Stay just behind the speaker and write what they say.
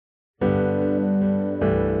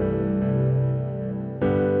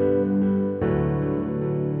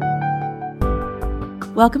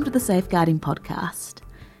Welcome to the Safeguarding Podcast.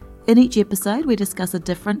 In each episode, we discuss a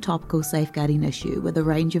different topical safeguarding issue with a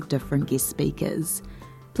range of different guest speakers.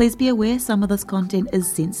 Please be aware some of this content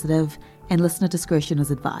is sensitive and listener discretion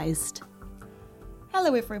is advised.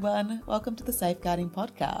 Hello everyone, welcome to the Safeguarding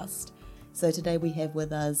Podcast. So today we have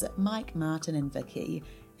with us Mike, Martin and Vikkey,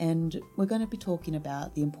 and we're going to be talking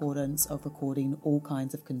about the importance of recording all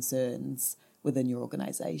kinds of concerns within your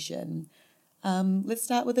organisation. Let's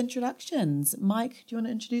start with introductions. Mike, do you want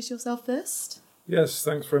to introduce yourself first? Yes,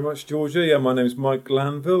 thanks very much, Georgia. My name is Mike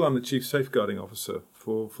Glanville. I'm the Chief Safeguarding Officer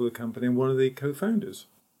for the company and one of the co-founders.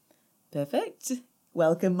 Perfect.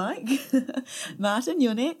 Welcome, Mike. Martin,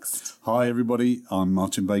 you're next. Hi, everybody. I'm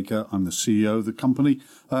Martin Baker. I'm the CEO of the company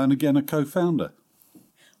and, again, a co-founder.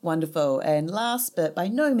 Wonderful. And last but by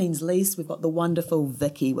no means least, we've got the wonderful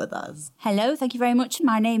Vikkey with us. Hello, thank you very much.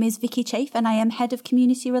 My name is Vikkey Chaffe and I am Head of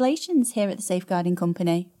Community Relations here at the Safeguarding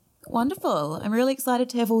Company. Wonderful. I'm really excited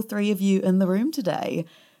to have all three of you in the room today.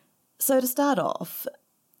 So to start off,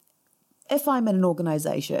 if I'm in an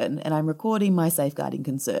organisation and I'm recording my safeguarding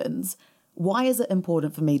concerns, why is it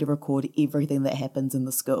important for me to record everything that happens in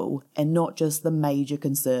the school and not just the major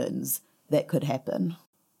concerns that could happen?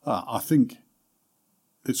 I think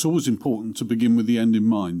it's always important to begin with the end in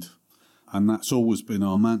mind. And that's always been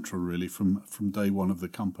our mantra, really, from day one of the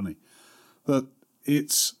company. But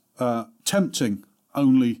it's tempting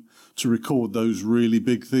only to record those really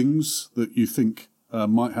big things that you think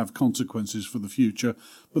might have consequences for the future.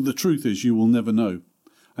 But the truth is you will never know.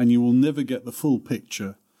 And you will never get the full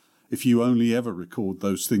picture if you only ever record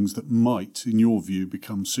those things that might, in your view,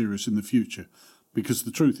 become serious in the future. Because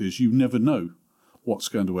the truth is you never know what's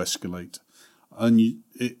going to escalate. And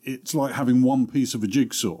it's like having one piece of a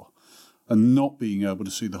jigsaw and not being able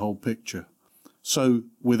to see the whole picture. So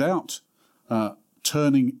without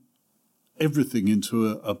turning everything into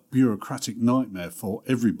a bureaucratic nightmare for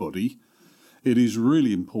everybody, it is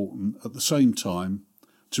really important at the same time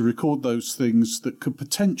to record those things that could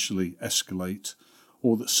potentially escalate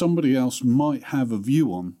or that somebody else might have a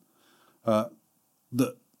view on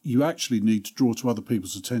that you actually need to draw to other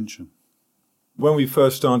people's attention. When we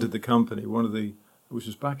first started the company, which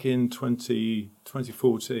was back in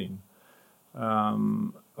 2014, a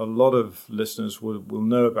lot of listeners will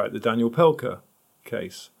know about the Daniel Pelker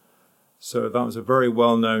case. So that was a very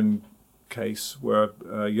well-known case where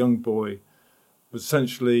a young boy was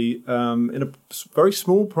essentially in a very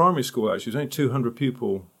small primary school, actually. It was only 200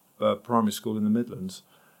 pupil primary school in the Midlands,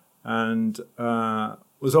 and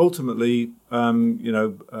was ultimately,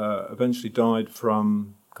 eventually died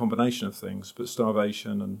from combination of things, but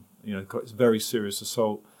starvation and very serious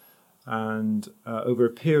assault. And over a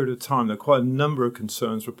period of time, there were quite a number of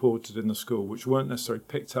concerns reported in the school, which weren't necessarily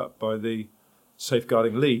picked up by the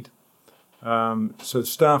safeguarding lead. So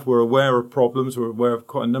staff were aware of problems, were aware of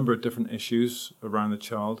quite a number of different issues around the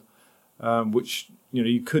child, which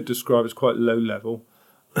you could describe as quite low level,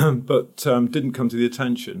 but didn't come to the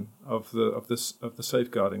attention of the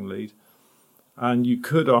safeguarding lead. And you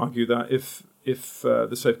could argue that if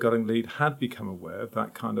the safeguarding lead had become aware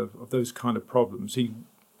of those kind of problems,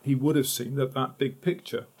 he would have seen that big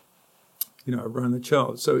picture, around the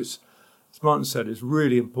child. So it's, as Martin said, it's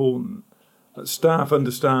really important that staff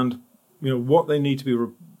understand, what they need to be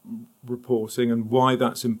reporting and why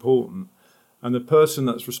that's important. And the person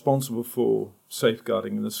that's responsible for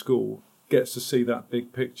safeguarding in the school gets to see that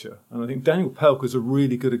big picture. And I think Daniel Pelker is a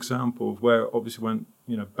really good example of where it obviously went,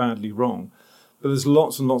 badly wrong. But there's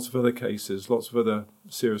lots and lots of other cases, lots of other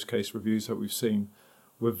serious case reviews that we've seen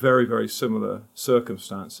with very, very similar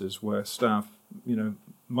circumstances where staff,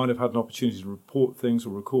 might have had an opportunity to report things or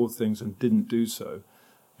record things and didn't do so.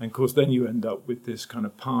 And of course, then you end up with this kind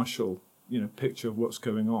of partial, picture of what's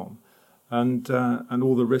going on and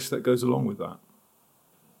all the risk that goes along with that.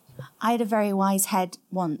 I had a very wise head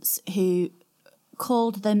once who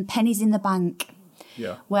called them pennies in the bank.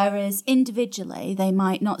 Yeah. Whereas individually, they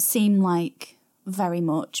might not seem like very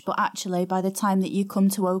much, but actually by the time that you come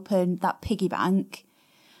to open that piggy bank,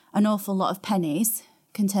 an awful lot of pennies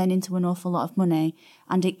can turn into an awful lot of money,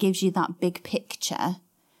 and it gives you that big picture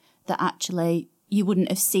that actually you wouldn't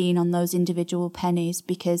have seen on those individual pennies,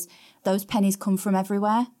 because those pennies come from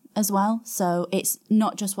everywhere as well. So it's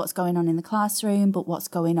not just what's going on in the classroom, but what's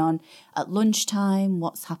going on at lunchtime,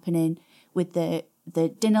 what's happening with the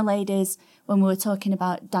dinner ladies. When we were talking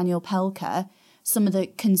about Daniel Pelker, some of the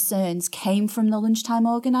concerns came from the lunchtime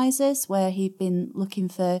organisers, where he'd been looking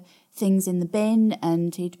for things in the bin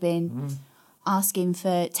and he'd been asking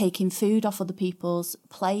for taking food off other people's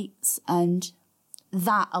plates, and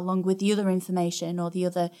that, along with the other information or the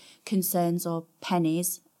other concerns or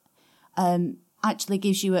pennies, actually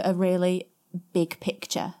gives you a really big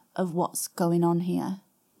picture of what's going on here.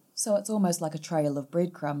 So it's almost like a trail of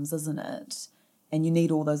breadcrumbs, isn't it? And you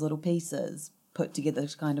need all those little pieces put together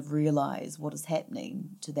to kind of realise what is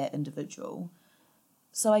happening to that individual.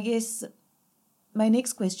 So I guess my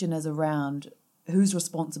next question is around whose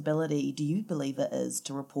responsibility do you believe it is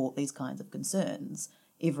to report these kinds of concerns?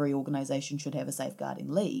 Every organisation should have a safeguarding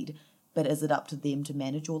lead, but is it up to them to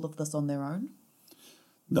manage all of this on their own?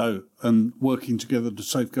 No, and working together to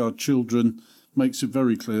safeguard children makes it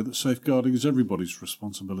very clear that safeguarding is everybody's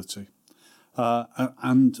responsibility.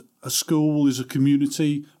 And a school is a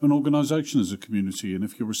community, an organisation is a community, and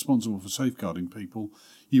if you're responsible for safeguarding people,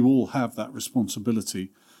 you all have that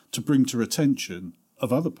responsibility to bring to attention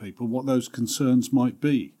of other people what those concerns might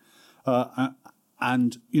be.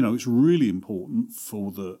 And, it's really important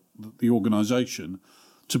for the organisation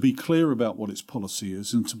to be clear about what its policy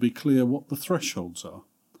is and to be clear what the thresholds are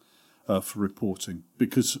for reporting,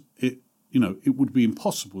 because it would be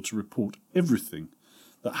impossible to report everything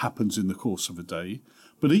that happens in the course of a day,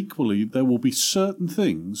 but equally there will be certain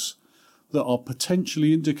things that are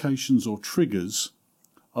potentially indications or triggers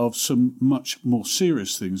of some much more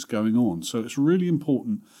serious things going on. So it's really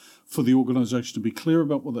important for the organisation to be clear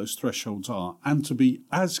about what those thresholds are and to be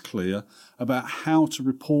as clear about how to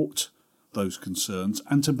report those concerns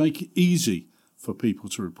and to make it easy for people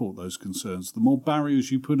to report those concerns. The more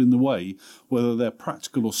barriers you put in the way, whether they're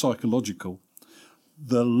practical or psychological,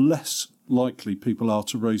 the less likely people are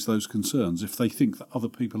to raise those concerns if they think that other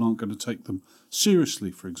people aren't going to take them seriously,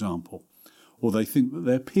 for example, or they think that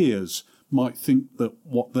their peers might think that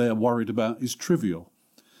what they're worried about is trivial.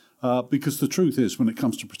 Because the truth is, when it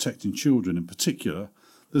comes to protecting children in particular,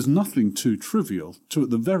 there's nothing too trivial to, at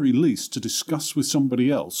the very least, to discuss with somebody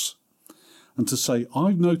else and to say,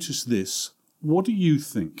 I've noticed this, what do you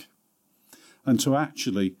think? And to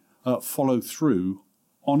actually follow through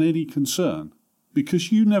on any concern,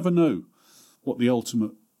 because you never know what the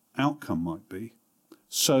ultimate outcome might be.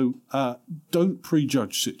 So don't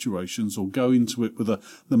prejudge situations or go into it with the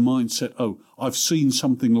mindset, I've seen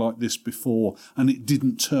something like this before and it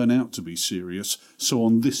didn't turn out to be serious, so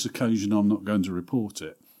on this occasion I'm not going to report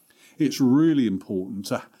it. It's really important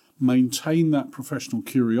to maintain that professional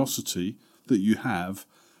curiosity that you have,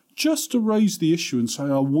 just to raise the issue and say,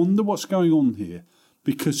 I wonder what's going on here,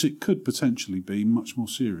 because it could potentially be much more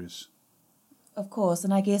serious. Of course,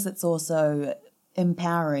 and I guess it's also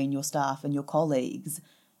empowering your staff and your colleagues,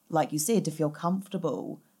 like you said, to feel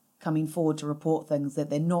comfortable coming forward to report things that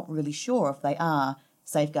they're not really sure if they are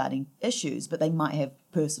safeguarding issues, but they might have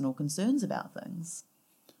personal concerns about things.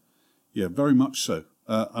 Yeah, very much so.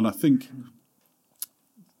 And I think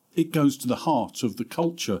it goes to the heart of the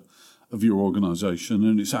culture of your organisation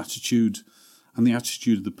and its attitude and the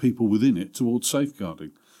attitude of the people within it towards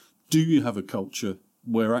safeguarding. Do you have a culture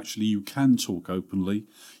where actually you can talk openly,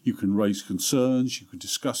 you can raise concerns, you can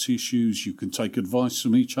discuss issues, you can take advice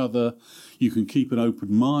from each other, you can keep an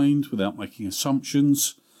open mind without making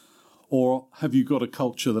assumptions? Or have you got a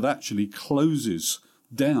culture that actually closes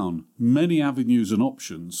down many avenues and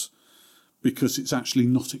options because it's actually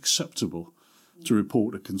not acceptable to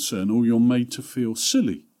report a concern, or you're made to feel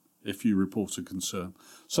silly if you report a concern?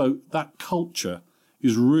 So that culture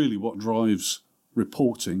is really what drives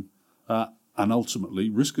reporting and ultimately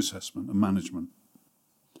risk assessment and management.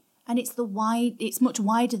 And it's much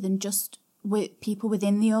wider than just with people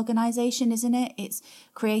within the organisation, isn't it? It's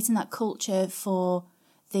creating that culture for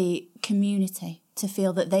the community to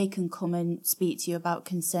feel that they can come and speak to you about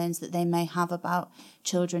concerns that they may have about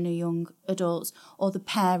children or young adults, or the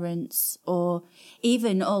parents, or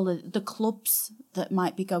even all the clubs that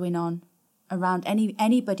might be going on around.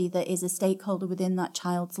 Anybody that is a stakeholder within that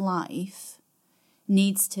child's life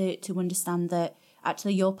needs to understand that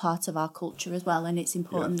actually you're part of our culture as well, and it's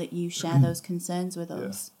important that you share those concerns with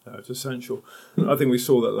us. Yeah, it's essential. I think we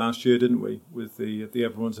saw that last year, didn't we, with the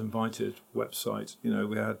Everyone's Invited website.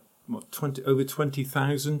 We had over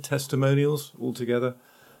 20,000 testimonials altogether.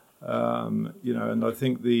 And I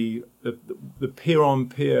think the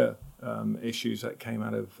peer-on-peer issues that came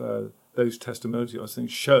out of those testimonials, I think,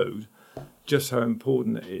 showed just how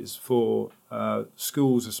important it is for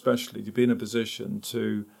schools especially to be in a position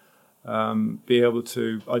to be able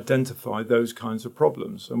to identify those kinds of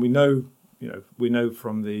problems. And we know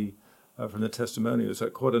from the testimonials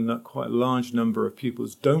that quite a large number of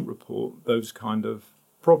pupils don't report those kind of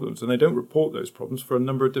problems, and they don't report those problems for a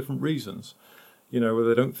number of different reasons. Where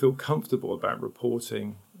they don't feel comfortable about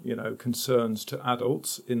reporting, concerns to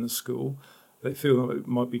adults in the school. They feel that it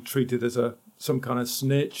might be treated as some kind of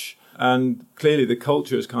snitch, and clearly the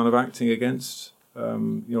culture is kind of acting against,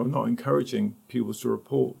 not encouraging pupils to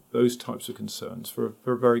report those types of concerns for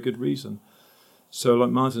a very good reason. So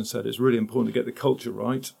like Martin said, it's really important to get the culture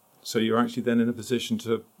right. So you're actually then in a position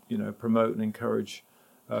to, promote and encourage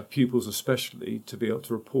pupils especially to be able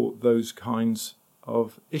to report those kinds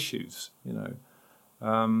of issues,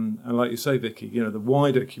 And like you say, Vicky, the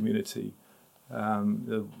wider community,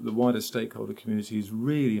 the wider stakeholder community is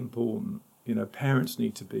really important. Parents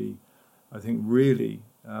need to be, I think, really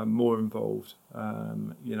more involved,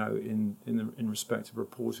 in respect of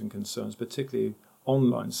reporting concerns, particularly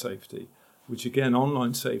online safety, which again,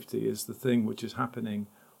 online safety is the thing which is happening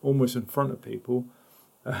almost in front of people.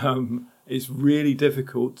 It's really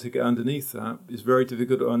difficult to get underneath that. It's very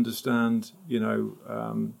difficult to understand,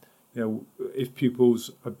 if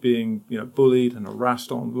pupils are being, bullied and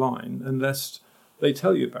harassed online, unless they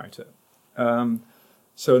tell you about it.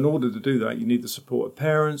 So in order to do that, you need the support of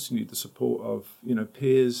parents, you need the support of,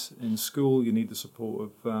 peers in school, you need the support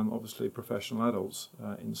of, obviously, professional adults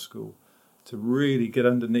in school to really get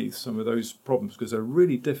underneath some of those problems, because they're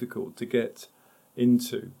really difficult to get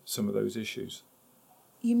into some of those issues.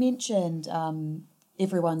 You mentioned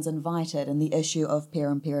everyone's invited and the issue of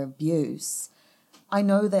peer-on-peer abuse. I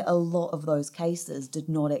know that a lot of those cases did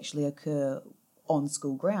not actually occur on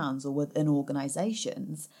school grounds or within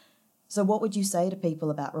organisations. So what would you say to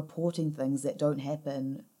people about reporting things that don't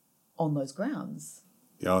happen on those grounds?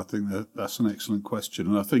 Yeah, I think that's an excellent question.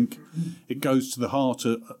 And I think it goes to the heart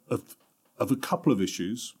of a couple of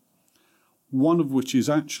issues, one of which is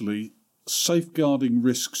actually safeguarding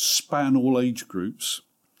risks span all age groups.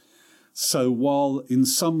 So while in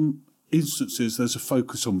some instances there's a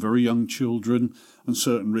focus on very young children and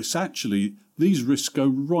certain risks, actually these risks go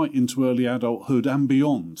right into early adulthood and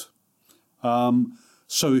beyond.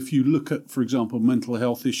 So if you look at, for example, mental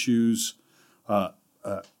health issues,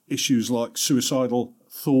 issues like suicidal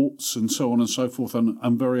thoughts and so on and so forth,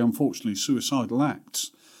 and very unfortunately suicidal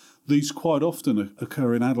acts, these quite often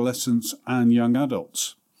occur in adolescents and young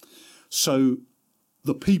adults. So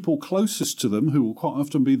the people closest to them, who will quite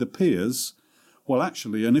often be the peers, well,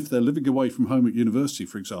 actually, and if they're living away from home at university,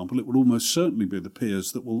 for example, it will almost certainly be the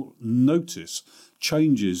peers that will notice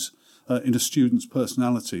changes in a student's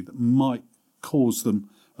personality that might cause them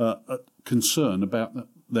a concern about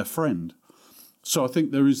their friend. So I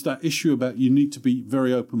think there is that issue about you need to be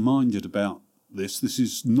very open-minded about this. This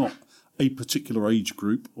is not a particular age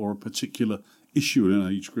group or a particular issue in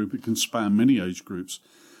an age group. It can span many age groups.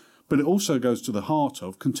 But it also goes to the heart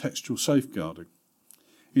of contextual safeguarding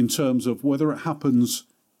in terms of whether it happens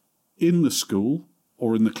in the school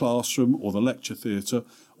or in the classroom or the lecture theatre,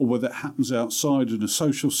 or whether it happens outside in a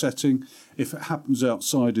social setting, if it happens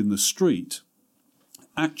outside in the street.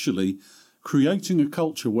 Actually, creating a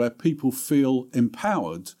culture where people feel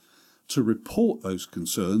empowered to report those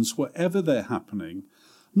concerns wherever they're happening,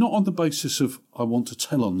 not on the basis of I want to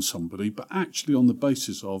tell on somebody, but actually on the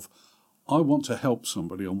basis of I want to help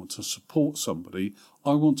somebody, I want to support somebody,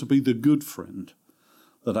 I want to be the good friend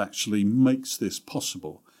that actually makes this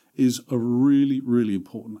possible, is a really, really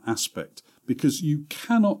important aspect, because you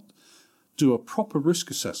cannot do a proper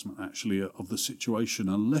risk assessment actually of the situation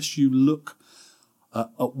unless you look at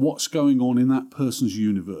what's going on in that person's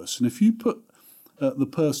universe. And if you put the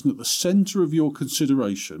person at the centre of your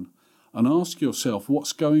consideration and ask yourself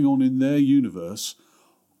what's going on in their universe,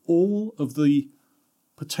 all of the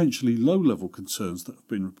potentially low-level concerns that have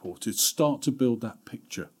been reported start to build that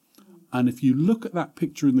picture. And if you look at that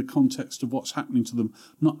picture in the context of what's happening to them,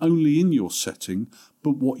 not only in your setting,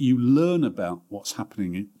 but what you learn about what's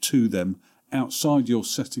happening to them outside your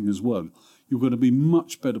setting as well, you're going to be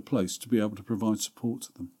much better placed to be able to provide support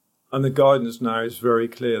to them. And the guidance now is very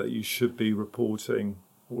clear that you should be reporting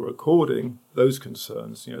or recording those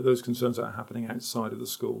concerns, those concerns that are happening outside of the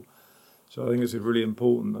school. So I think it's really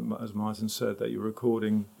important, that, as Martin said, that you're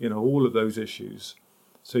recording, all of those issues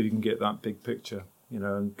so you can get that big picture,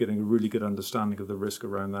 and getting a really good understanding of the risk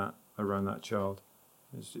around that child.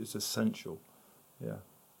 It's essential. Yeah.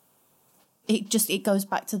 It goes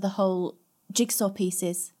back to the whole jigsaw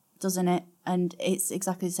pieces, doesn't it? And it's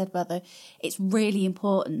exactly as you said about it's really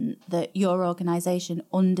important that your organisation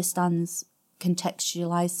understands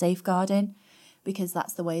contextualised safeguarding, because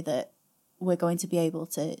that's the way that we're going to be able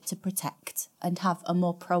to protect and have a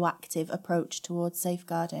more proactive approach towards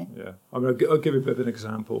safeguarding. Yeah, I'll give you a bit of an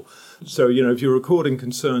example. So, if you're recording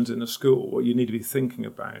concerns in a school, what you need to be thinking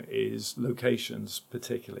about is locations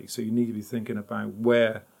particularly. So you need to be thinking about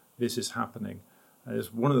where this is happening. And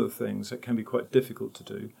it's one of the things that can be quite difficult to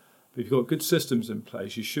do. But if you've got good systems in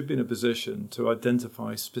place, you should be in a position to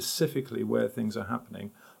identify specifically where things are happening,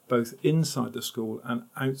 both inside the school and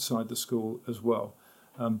outside the school as well.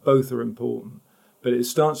 Both are important. But it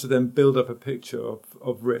starts to then build up a picture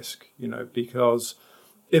of risk, because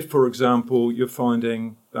if, for example, you're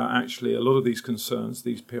finding that actually a lot of these concerns,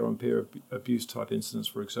 these peer-on-peer abuse type incidents,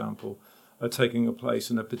 for example, are taking place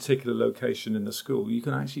in a particular location in the school, you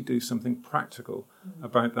can actually do something practical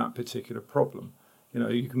about that particular problem.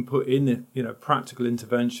 You can put in, practical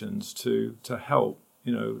interventions to help,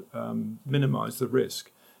 minimize the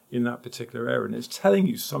risk in that particular area. And it's telling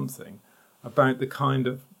you something about the kind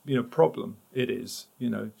of, problem it is,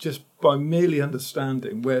 just by merely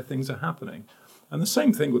understanding where things are happening. And the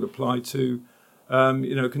same thing would apply to,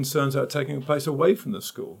 concerns that are taking place away from the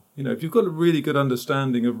school. If you've got a really good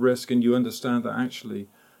understanding of risk and you understand that actually,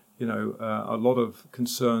 a lot of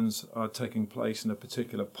concerns are taking place in a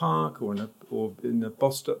particular park or in a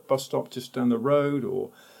bus stop just down the road, or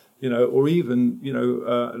even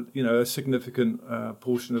a significant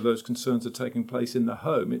portion of those concerns are taking place in the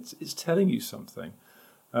home. It's telling you something,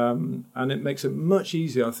 and it makes it much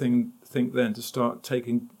easier, I think then to start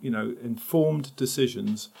taking informed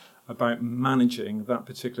decisions about managing that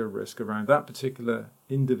particular risk around that particular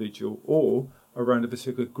individual or around a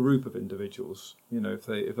particular group of individuals, if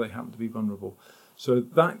they happen to be vulnerable. So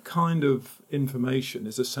that kind of information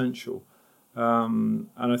is essential. And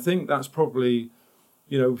I think that's probably,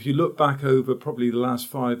 if you look back over probably the last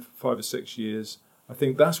five or 6 years, I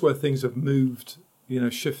think that's where things have moved,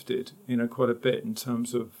 shifted, quite a bit in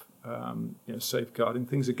terms of, safeguarding.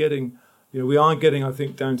 Things are getting, we are getting, I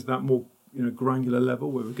think, down to that more, granular level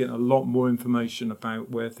where we're getting a lot more information about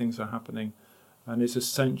where things are happening. And it's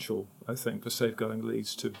essential, I think, for safeguarding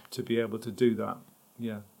leads to be able to do that.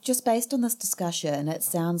 Yeah. Just based on this discussion, it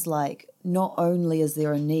sounds like not only is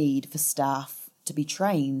there a need for staff to be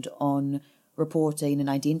trained on reporting and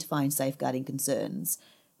identifying safeguarding concerns,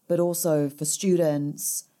 but also for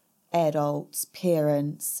students, adults,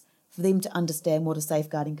 parents, for them to understand what a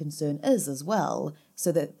safeguarding concern is as well,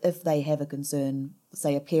 so that if they have a concern,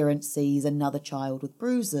 say a parent sees another child with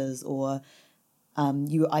bruises, or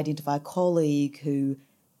you identify a colleague who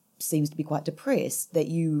seems to be quite depressed, that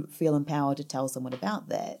you feel empowered to tell someone about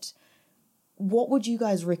that. What would you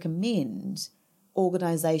guys recommend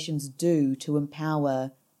organisations do to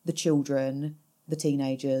empower the children, the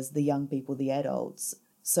teenagers, the young people, the adults,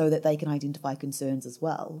 so that they can identify concerns as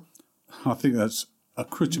well? I think that's a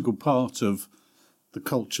critical part of the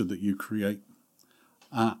culture that you create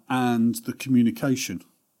and the communication.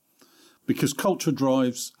 Because culture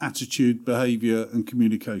drives attitude, behaviour and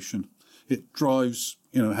communication. It drives,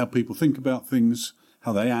 how people think about things,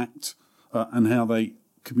 how they act, and how they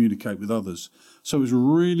communicate with others. So it's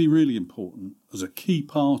really, really important as a key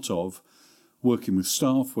part of working with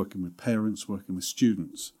staff, working with parents, working with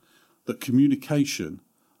students, that communication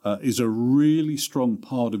is a really strong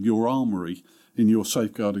part of your armoury in your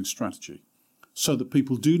safeguarding strategy, so that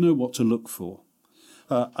people do know what to look for.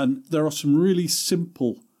 And there are some really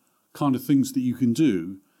simple kind of things that you can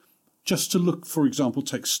do just to look, for example,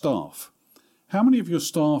 take staff. How many of your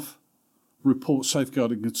staff report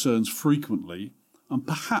safeguarding concerns frequently and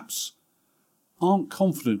perhaps aren't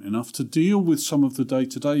confident enough to deal with some of the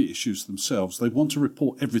day-to-day issues themselves? They want to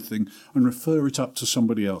report everything and refer it up to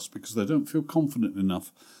somebody else because they don't feel confident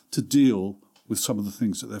enough to deal with some of the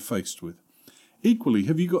things that they're faced with. Equally,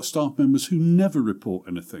 have you got staff members who never report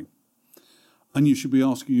anything? And you should be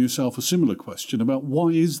asking yourself a similar question about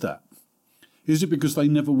why is that? Is it because they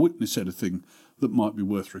never witness anything that might be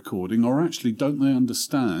worth recording, or actually don't they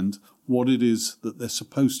understand what it is that they're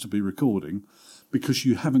supposed to be recording because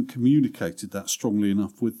you haven't communicated that strongly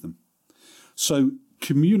enough with them? So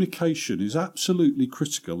communication is absolutely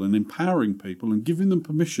critical, and empowering people and giving them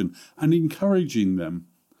permission and encouraging them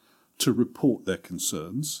to report their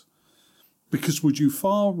concerns. Because would you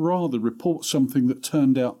far rather report something that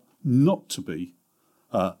turned out not to be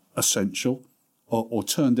essential or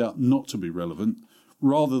turned out not to be relevant,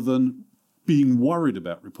 rather than being worried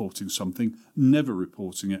about reporting something, never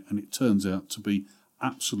reporting it, and it turns out to be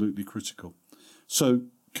absolutely critical? So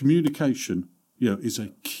communication, is a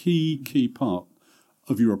key part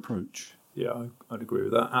of your approach. Yeah, I'd agree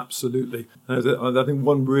with that, absolutely. And I think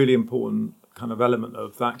one really important kind of element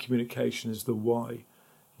of that communication is the why.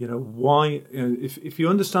 Why? If you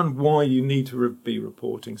understand why you need to be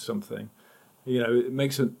reporting something, it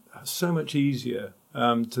makes it so much easier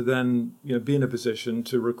to then be in a position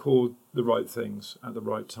to record the right things at the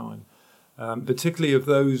right time. Particularly if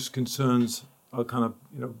those concerns are kind of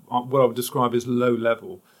what I would describe as low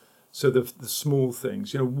level. So the small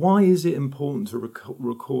things. Why is it important to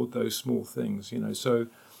record those small things? So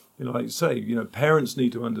like you say, parents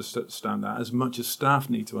need to understand that as much as staff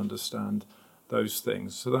need to understand those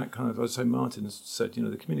things. So that kind of, I'd say Martin said,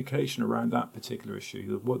 the communication around that particular issue,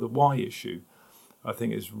 the why issue, I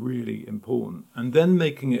think is really important. And then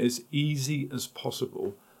making it as easy as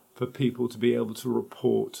possible for people to be able to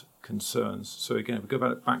report concerns. So again, if we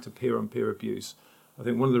go back to peer-on-peer abuse, I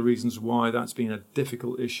think one of the reasons why that's been a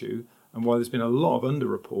difficult issue and why there's been a lot of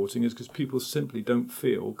under-reporting is because people simply don't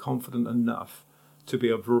feel confident enough to be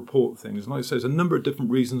able to report things. And like I say, there's a number of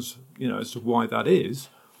different reasons, as to why that is.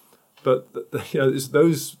 But it's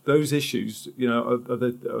those issues, are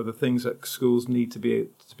the things that schools need to be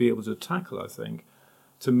able to tackle, I think,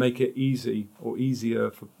 to make it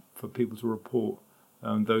easier for people to report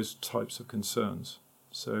those types of concerns.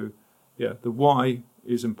 So, the why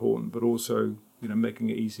is important, but also, making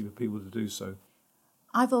it easy for people to do so.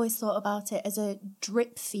 I've always thought about it as a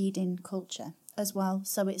drip feeding culture as well.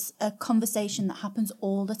 So it's a conversation that happens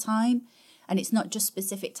all the time, and it's not just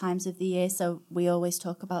specific times of the year. So we always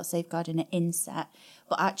talk about safeguarding at inset,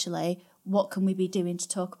 but actually, what can we be doing to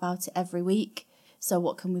talk about it every week? So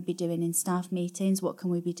what can we be doing in staff meetings? What can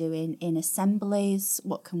we be doing in assemblies?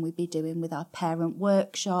 What can we be doing with our parent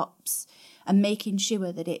workshops? And making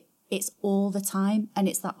sure that it's all the time and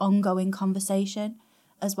it's that ongoing conversation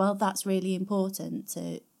as well. That's really important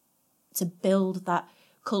to build that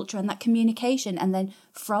culture and that communication. And then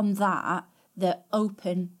from that, the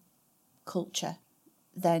open culture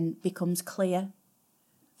then becomes clear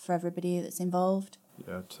for everybody that's involved.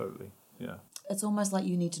 Yeah, totally. Yeah. It's almost like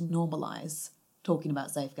you need to normalise talking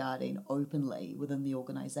about safeguarding openly within the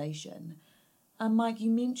organisation. And Mike,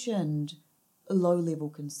 you mentioned low-level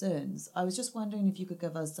concerns. I was just wondering if you could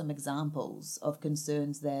give us some examples of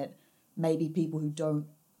concerns that maybe people who don't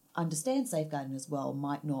understand safeguarding as well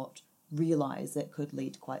might not realise that could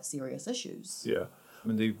lead to quite serious issues. Yeah. I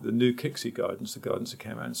mean, the new KICSI guidance, the guidance that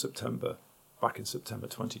came out back in September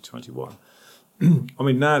 2021. I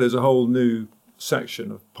mean, now there's a whole new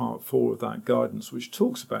section of part 4 of that guidance which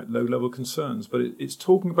talks about low-level concerns, but it's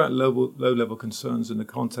talking about low-level concerns in the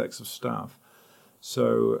context of staff.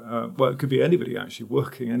 So, it could be anybody actually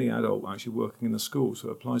working, any adult actually working in the school. So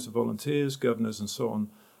it applies to volunteers, governors, and so on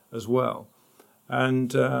as well.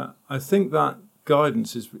 And I think that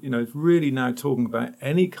guidance is, really now talking about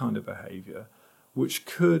any kind of behaviour which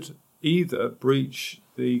could either breach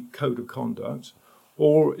the code of conduct,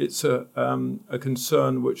 or it's a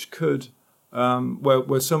concern which could,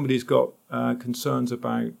 where somebody's got concerns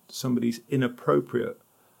about somebody's inappropriate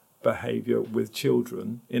behaviour with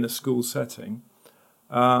children in a school setting.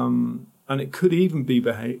 And it could even be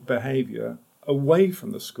behaviour away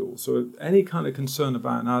from the school. So any kind of concern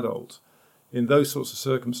about an adult in those sorts of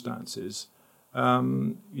circumstances,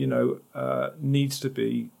 needs to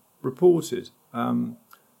be reported. Now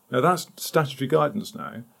that's statutory guidance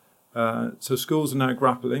now. So schools are now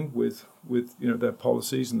grappling with their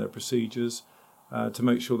policies and their procedures to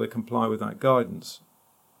make sure they comply with that guidance.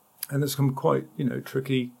 And there's some quite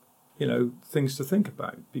tricky things to think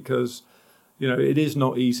about, because it is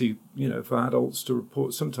not easy, for adults to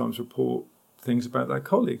sometimes report things about their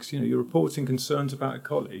colleagues. You're reporting concerns about a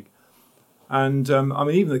colleague. And,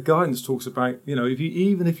 even the guidance talks about, if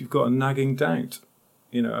you've got a nagging doubt,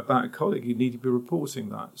 about a colleague, you need to be reporting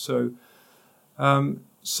that. So,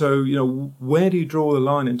 where do you draw the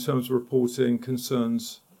line in terms of reporting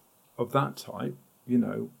concerns of that type?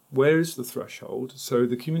 Where is the threshold? So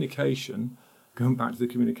the communication, going back to the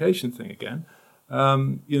communication thing again,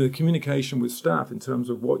 the communication with staff in terms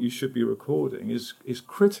of what you should be recording is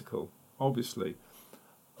critical, obviously.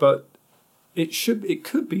 But it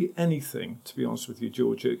could be anything, to be honest with you,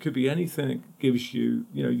 Georgia. It could be anything that gives you,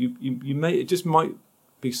 it just might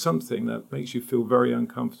be something that makes you feel very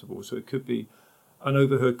uncomfortable. So it could be an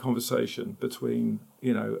overheard conversation between,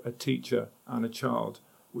 a teacher and a child,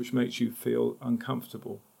 which makes you feel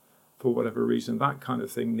uncomfortable for whatever reason. That kind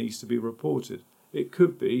of thing needs to be reported. It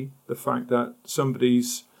could be the fact that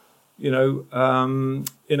somebody's, in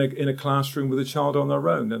a classroom with a child on their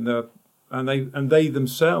own, and they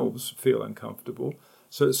themselves feel uncomfortable.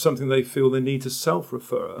 So it's something they feel they need to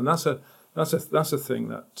self-refer, and that's a thing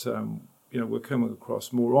that we're coming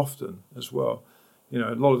across more often as well.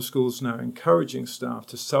 A lot of schools now are encouraging staff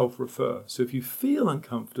to self-refer. So if you feel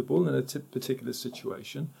uncomfortable in a particular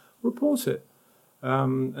situation, report it.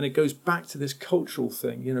 And it goes back to this cultural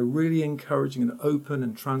thing, really encouraging an open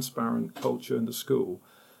and transparent culture in the school.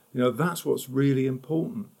 That's what's really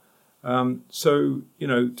important. So,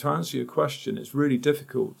 to answer your question, it's really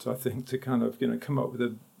difficult, I think, to kind of, come up with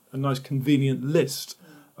a nice convenient list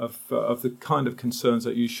of the kind of concerns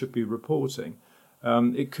that you should be reporting.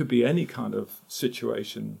 It could be any kind of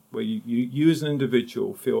situation where you as an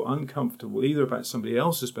individual feel uncomfortable either about somebody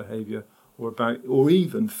else's behaviour or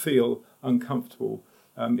even feel uncomfortable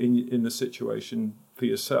in the situation for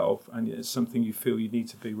yourself, and it's something you feel you need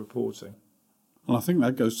to be reporting. And I think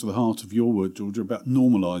that goes to the heart of your word, Georgia, about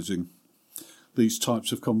normalising these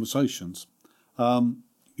types of conversations.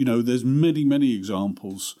 There's many, many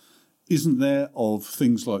examples, isn't there, of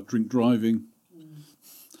things like drink driving,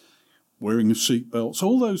 wearing of seatbelts,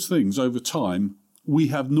 all those things over time. We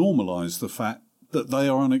have normalised the fact that they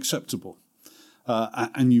are unacceptable.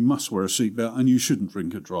 And you must wear a seatbelt and you shouldn't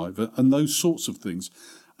drink and drive, and those sorts of things.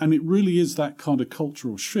 And it really is that kind of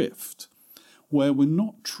cultural shift where we're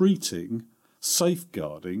not treating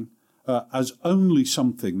safeguarding as only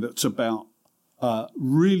something that's about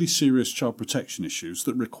really serious child protection issues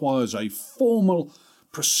that requires a formal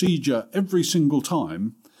procedure every single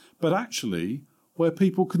time, but actually where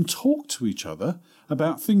people can talk to each other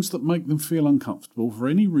about things that make them feel uncomfortable for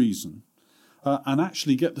any reason, and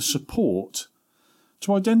actually get the support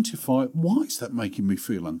to identify why is that making me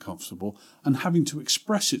feel uncomfortable, and having to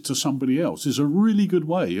express it to somebody else is a really good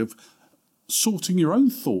way of sorting your own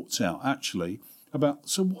thoughts out, actually, about,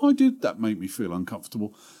 so why did that make me feel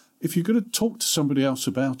uncomfortable? If you're going to talk to somebody else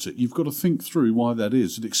about it, you've got to think through why that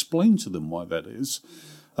is and explain to them why that is.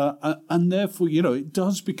 And therefore, it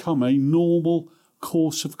does become a normal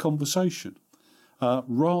course of conversation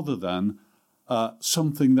rather than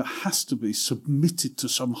something that has to be submitted to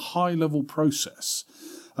some high-level process,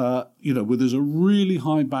 where there's a really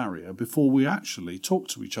high barrier before we actually talk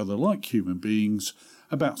to each other like human beings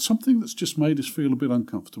about something that's just made us feel a bit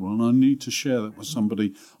uncomfortable, and I need to share that with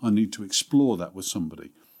somebody, I need to explore that with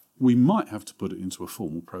somebody. We might have to put it into a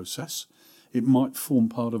formal process. It might form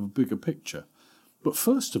part of a bigger picture. But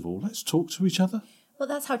first of all, let's talk to each other. Well,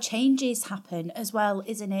 that's how changes happen as well,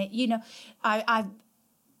 isn't it? I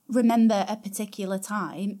remember a particular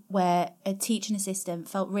time where a teaching assistant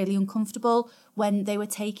felt really uncomfortable when they were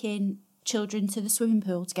taking children to the swimming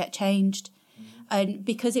pool to get changed. And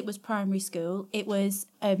because it was primary school, it was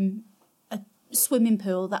a swimming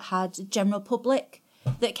pool that had general public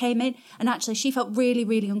that came in. And actually, she felt really,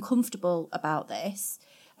 really uncomfortable about this.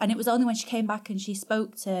 And it was only when she came back and she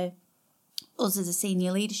spoke to us as a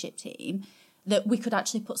senior leadership team that we could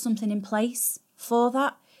actually put something in place for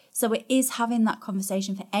that. So it is having that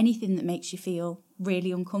conversation for anything that makes you feel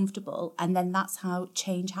really uncomfortable. And then that's how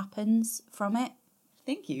change happens from it.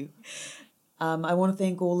 Thank you. I want to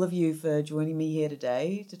thank all of you for joining me here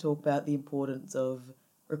today to talk about the importance of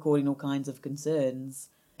recording all kinds of concerns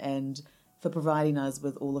and for providing us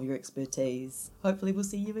with all of your expertise. Hopefully we'll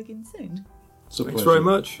see you again soon. Thanks very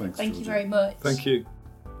much. Thank you very much. Thank you.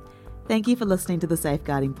 Thank you for listening to the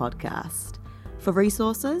Safeguarding Podcast. For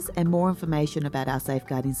resources and more information about our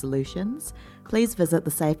safeguarding solutions, please visit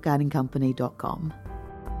thesafeguardingcompany.com.